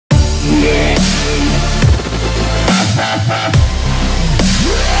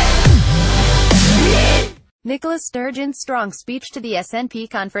Nicola Sturgeon's strong speech to the SNP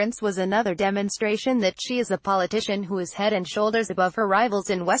conference was another demonstration that she is a politician who is head and shoulders above her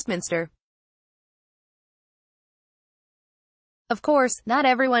rivals in Westminster. Of course, not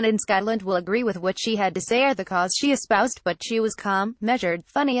everyone in Scotland will agree with what she had to say or the cause she espoused, but she was calm, measured,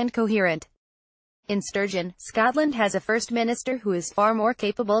 funny and coherent. In Sturgeon, Scotland has a First Minister who is far more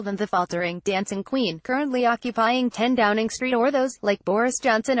capable than the faltering, dancing Queen, currently occupying 10 Downing Street, or those, like Boris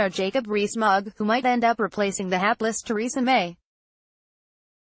Johnson or Jacob Rees-Mogg, who might end up replacing the hapless Theresa May.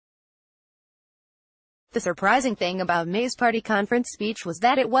 The surprising thing about May's party conference speech was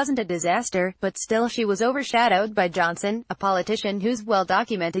that it wasn't a disaster, but still she was overshadowed by Johnson, a politician whose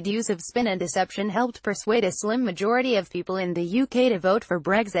well-documented use of spin and deception helped persuade a slim majority of people in the UK to vote for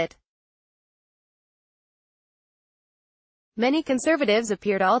Brexit. Many Conservatives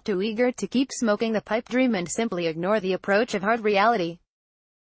appeared all too eager to keep smoking the pipe dream and simply ignore the approach of hard reality.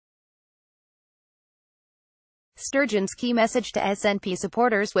 Sturgeon's key message to SNP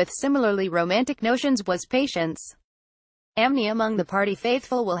supporters with similarly romantic notions was patience. Many among the party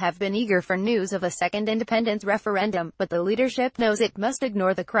faithful will have been eager for news of a second independence referendum, but the leadership knows it must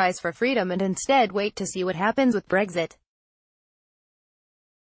ignore the cries for freedom and instead wait to see what happens with Brexit.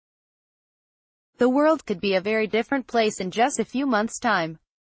 The world could be a very different place in just a few months' time.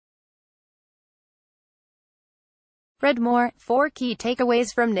 Read more. 4 key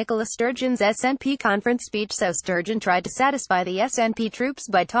takeaways from Nicola Sturgeon's SNP conference speech. So Sturgeon tried to satisfy the SNP troops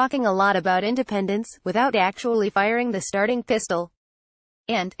by talking a lot about independence, without actually firing the starting pistol.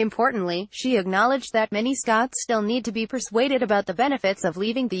 And, importantly, she acknowledged that many Scots still need to be persuaded about the benefits of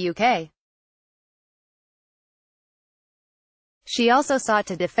leaving the UK. She also sought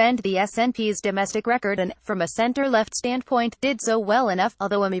to defend the SNP's domestic record and, from a centre-left standpoint, did so well enough,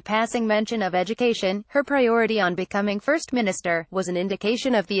 although a passing mention of education, her priority on becoming First Minister, was an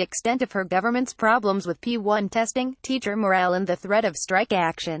indication of the extent of her government's problems with P1 testing, teacher morale and the threat of strike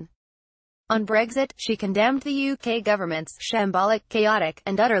action. On Brexit, she condemned the UK government's shambolic, chaotic,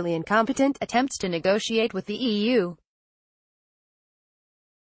 and utterly incompetent attempts to negotiate with the EU.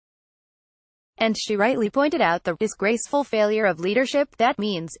 And she rightly pointed out the disgraceful failure of leadership. That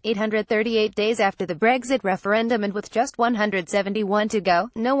means, 838 days after the Brexit referendum and with just 171 to go,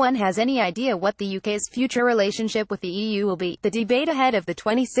 no one has any idea what the UK's future relationship with the EU will be. The debate ahead of the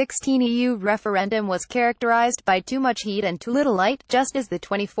 2016 EU referendum was characterised by too much heat and too little light, just as the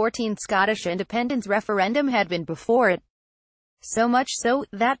 2014 Scottish independence referendum had been before it. So much so,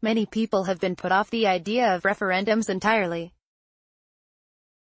 that many people have been put off the idea of referendums entirely.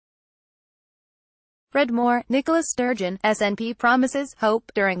 Read more. Nicola Sturgeon, SNP promises hope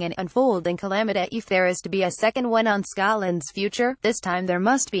during an unfolding calamity. If there is to be a second one on Scotland's future, this time there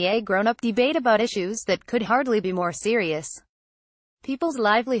must be a grown-up debate about issues that could hardly be more serious. People's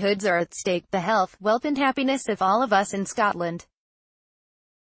livelihoods are at stake, the health, wealth and happiness of all of us in Scotland.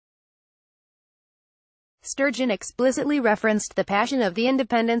 Sturgeon explicitly referenced the passion of the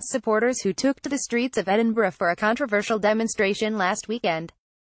independence supporters who took to the streets of Edinburgh for a controversial demonstration last weekend.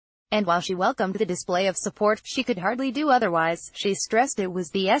 And while she welcomed the display of support, she could hardly do otherwise. She stressed it was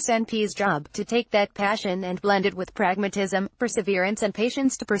the SNP's job to take that passion and blend it with pragmatism, perseverance and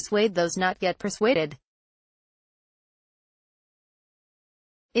patience to persuade those not yet persuaded.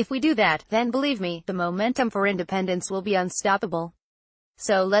 If we do that, then believe me, the momentum for independence will be unstoppable.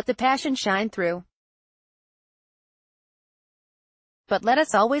 So let the passion shine through. But let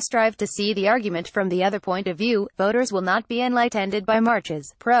us always strive to see the argument from the other point of view. Voters will not be enlightened by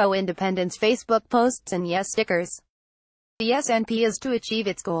marches, pro-independence Facebook posts and yes stickers. The SNP is to achieve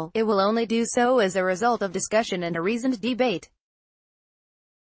its goal. It will only do so as a result of discussion and a reasoned debate.